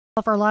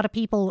For a lot of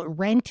people,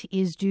 rent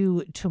is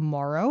due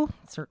tomorrow.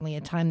 Certainly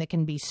a time that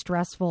can be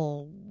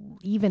stressful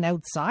even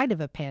outside of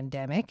a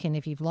pandemic. And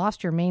if you've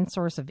lost your main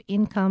source of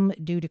income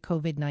due to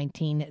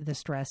COVID-19, the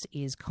stress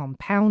is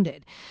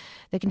compounded.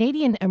 The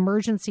Canadian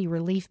Emergency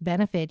Relief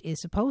Benefit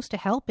is supposed to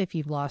help if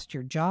you've lost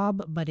your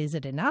job, but is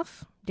it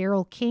enough?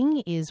 Darryl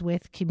King is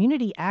with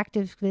community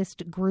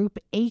activist group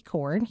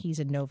Acorn. He's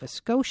in Nova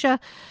Scotia.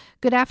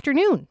 Good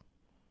afternoon.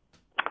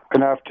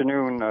 Good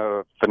afternoon,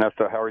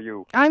 Vanessa. How are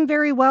you? I'm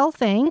very well,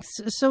 thanks.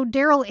 So,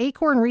 Darryl,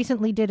 Acorn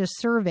recently did a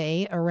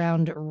survey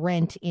around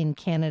rent in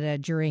Canada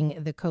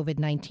during the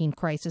COVID-19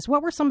 crisis.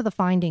 What were some of the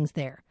findings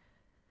there?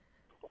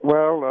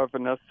 Well,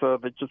 Vanessa,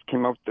 they just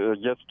came out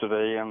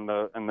yesterday, and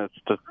the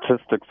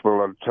statistics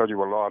will tell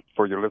you a lot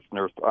for your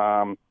listeners.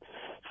 70%.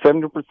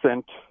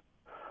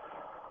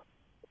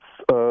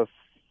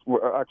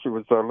 Actually, it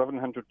was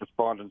 1,100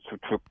 respondents who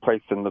took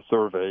place in the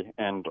survey,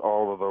 and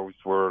all of those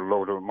were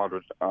low to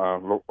moderate,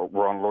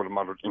 were on low to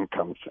moderate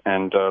incomes.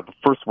 And the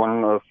first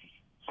one,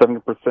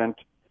 70%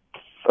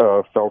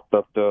 felt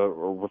that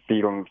were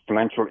feeling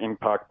financial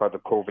impact by the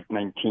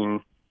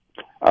COVID-19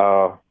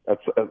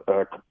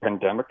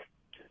 pandemic.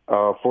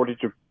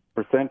 42%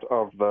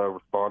 of the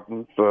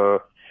respondents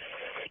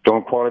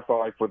don't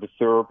qualify for the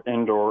CERB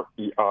and/or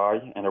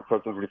EI and are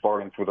presently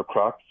falling through the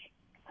cracks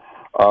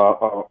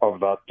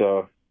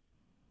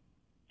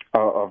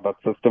of that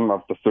system,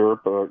 of the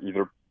CERB,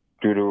 either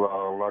due to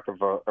lack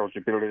of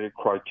eligibility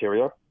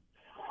criteria,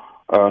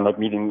 not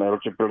meeting the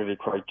eligibility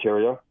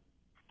criteria.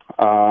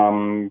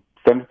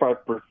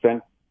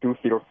 75% do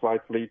feel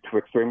slightly to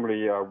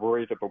extremely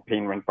worried about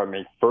paying rent by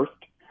May 1st.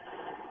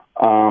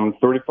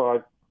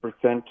 35%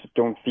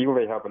 don't feel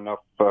they have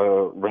enough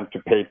rent to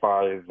pay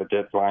by the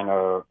deadline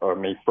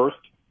May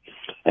 1st.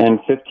 And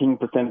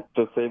 15%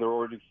 say they're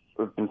already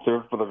been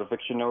served with an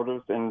eviction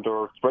notice and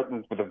or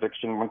threatened with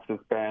eviction once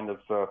this ban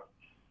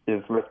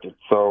is lifted.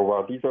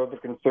 So these are the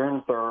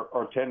concerns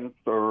our tenants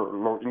or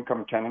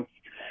low-income tenants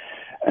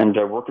and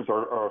workers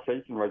are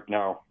facing right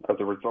now as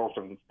a result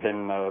of this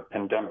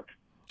pandemic.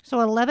 So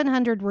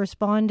 1,100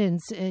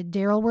 respondents,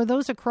 Darryl, were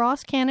those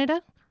across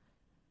Canada?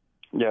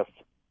 Yes.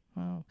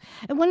 Oh.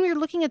 And when we're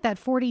looking at that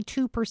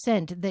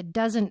 42% that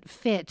doesn't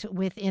fit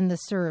within the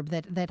CERB,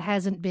 that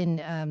hasn't been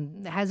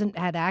hasn't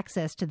had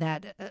access to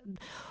that,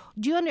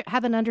 do you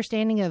have an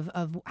understanding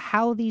of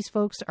how these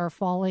folks are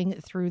falling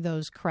through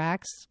those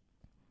cracks?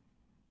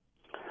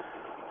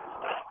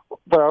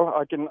 Well,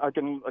 I can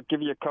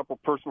give you a couple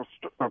personal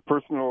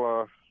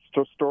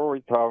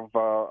stories of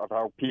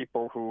how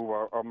people who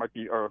might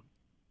be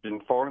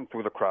been falling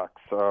through the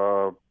cracks.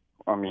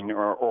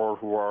 Or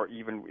who are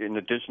even in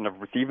addition of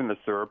receiving the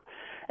CERB,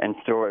 and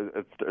still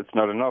it's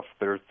not enough.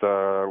 There's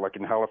like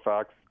in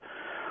Halifax,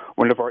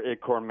 one of our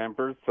Acorn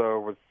members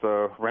was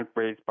rent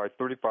raised by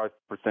 35%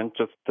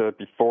 just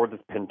before this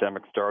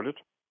pandemic started.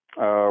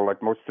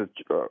 Like most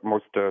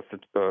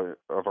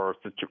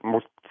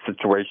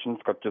situations,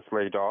 got just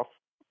laid off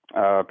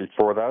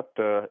before that,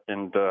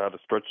 and had to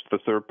stretch the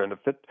CERB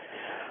benefit.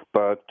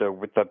 But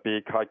with that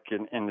big hike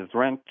in his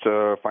rent,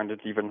 finds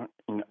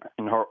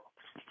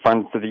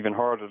it even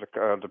harder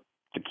to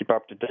keep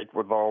up to date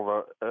with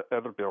all the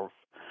other bills.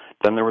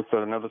 Then there was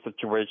another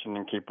situation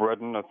in Cape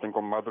Breton, a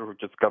single mother who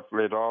just got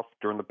laid off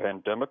during the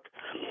pandemic.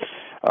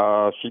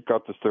 She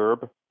got the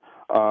CERB,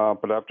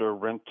 but after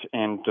rent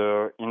and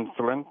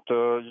insulin,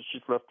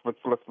 she's left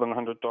with less than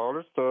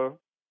 $100 to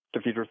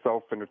feed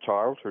herself and her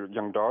child, her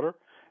young daughter.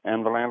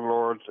 And the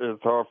landlord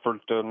is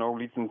offered no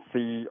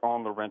leniency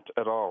on the rent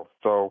at all.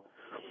 So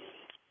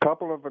a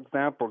couple of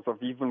examples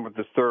of even with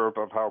the CERB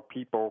of how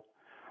people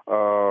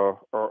are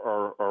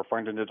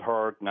finding it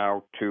hard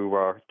now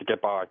to get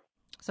by.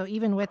 So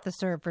even with the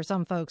CERB, for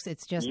some folks,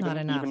 it's just not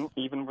enough.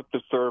 Even with the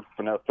CERB,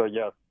 Vanessa,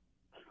 yes.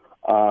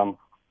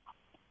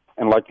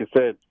 And like you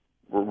said,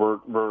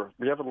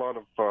 we have a lot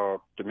of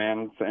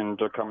demands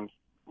and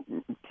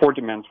four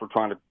demands we're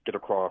trying to get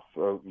across.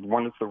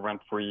 One is the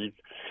rent freeze.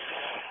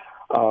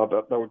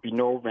 That would be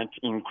no rent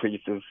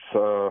increases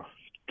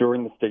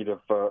during the state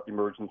of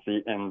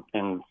emergency and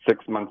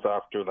 6 months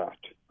after that.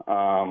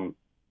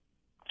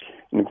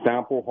 An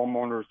example,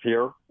 homeowners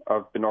here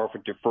have been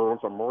offered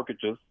deferrals on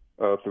mortgages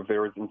through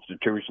various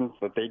institutions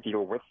that they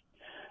deal with.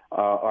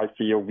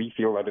 We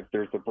feel that if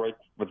there's a break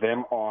with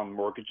them on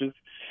mortgages,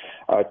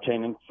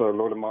 tenants,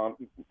 low to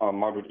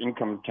moderate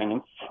income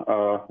tenants,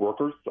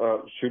 workers,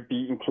 should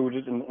be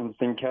included in the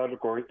same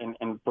category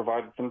and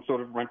provided some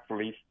sort of rent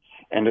relief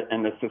and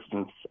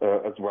assistance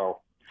as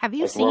well. Have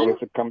you seen?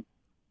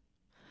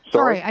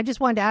 Sorry, I just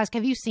wanted to ask,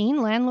 have you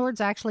seen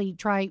landlords actually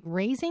try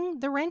raising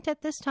the rent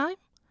at this time?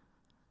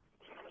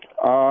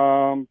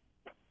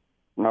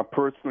 Not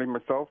personally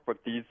myself,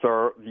 but these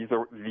are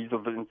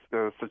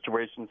the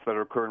situations that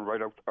are occurring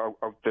right out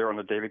there on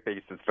a daily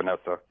basis,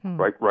 Vanessa.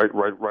 Right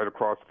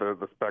across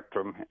the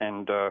spectrum,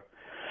 and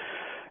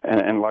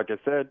like I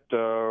said, these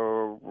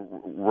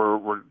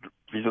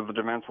are the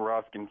demands we're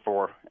asking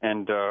for,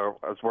 and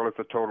as well as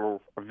the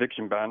total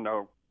eviction ban.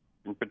 Now,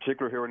 in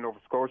particular here in Nova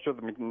Scotia,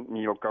 the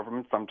McNeil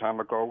government some time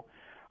ago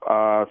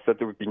said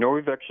there would be no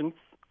evictions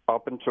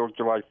up until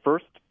July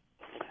 1st.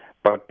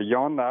 But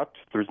beyond that,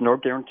 there's no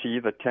guarantee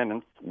that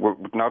tenants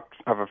would not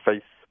have a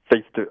fear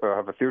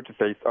to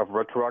face of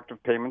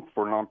retroactive payments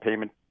for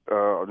non-payments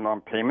or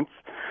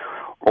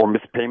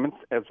mispayments,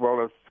 as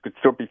well as could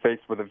still be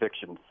faced with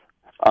evictions.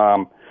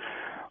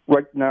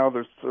 Right now,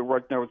 there's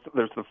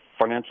the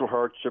financial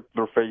hardship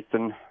we're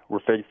facing,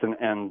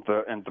 and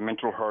the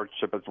mental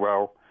hardship as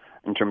well,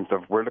 in terms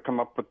of where to come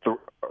up with the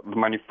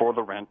money for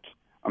the rent.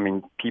 I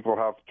mean, people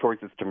have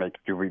choices to make.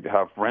 Do we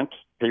have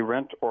pay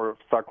rent, or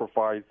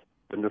sacrifice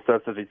the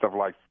necessities of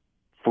life,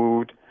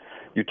 food,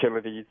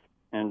 utilities,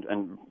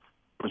 and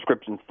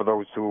prescriptions for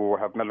those who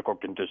have medical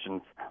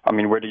conditions? I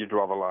mean, where do you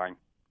draw the line?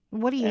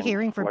 What are you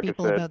hearing from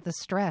people about the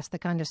stress, the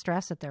kind of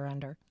stress that they're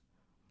under?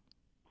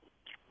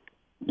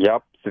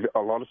 Yep, a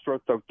lot of stress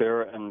out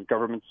there, and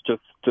governments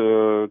just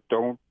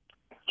don't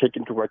take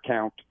into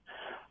account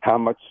how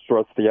much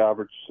stress the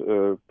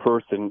average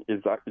person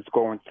is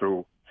going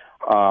through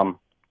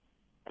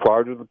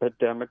prior to the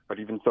pandemic, but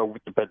even so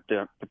with the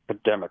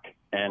pandemic.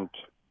 And,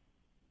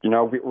 you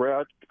know,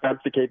 we're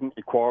advocating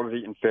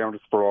equality and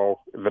fairness for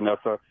all,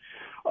 Vanessa.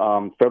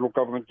 Federal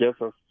government, yes,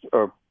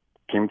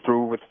 came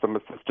through with some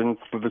assistance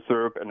for the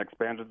CERB and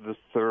expanded the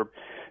CERB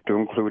to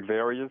include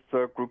various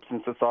groups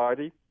in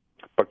society.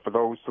 But for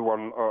those who are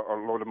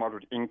on low to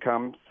moderate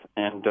incomes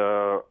and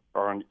are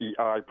on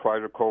EI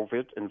prior to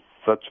COVID and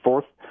such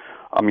forth,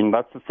 I mean,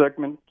 that's a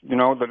segment, you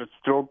know, that is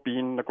still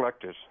being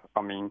neglected.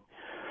 I mean,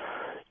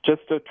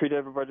 just to treat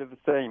everybody the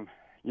same.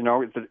 You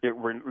know,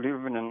 we're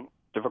living in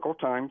difficult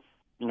times,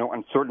 you know,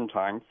 uncertain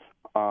times,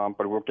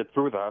 but we'll get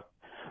through that.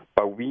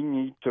 But we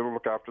need to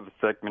look after the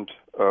segment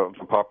of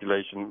the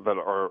population that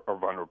are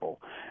vulnerable.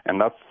 And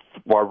that's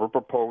why we're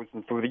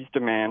proposing through these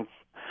demands,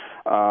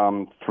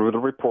 through the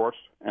report,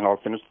 and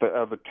I'll finish the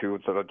other two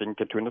that I didn't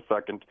get to in a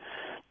second,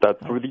 that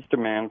through these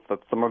demands that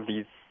some of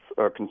these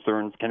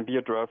concerns can be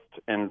addressed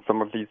and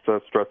some of these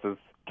stresses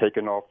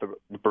taken off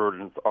the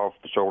burdens off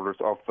the shoulders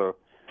of the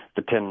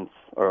tenants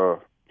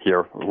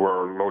here who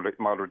are low to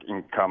moderate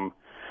income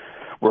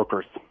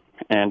workers.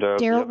 And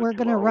Darryl, we're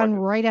going to run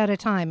right out of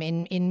time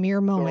in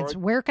mere moments.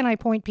 Sorry. Where can I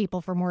point people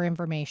for more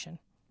information?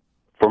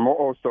 For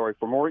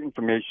more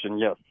information,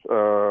 yes.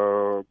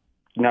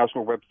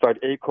 National website,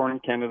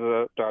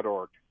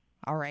 acorncanada.org.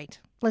 All right.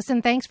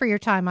 Listen, thanks for your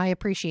time. I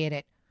appreciate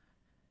it.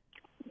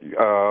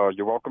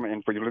 You're welcome.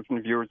 And for your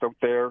listening viewers out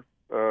there,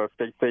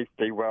 stay safe,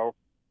 stay well.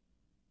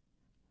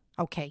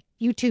 Okay.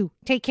 You too.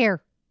 Take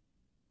care.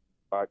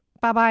 Bye.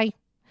 Bye-bye.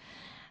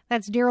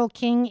 That's Darryl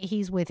King.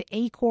 He's with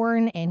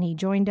Acorn, and he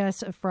joined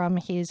us from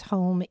his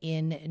home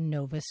in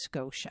Nova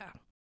Scotia.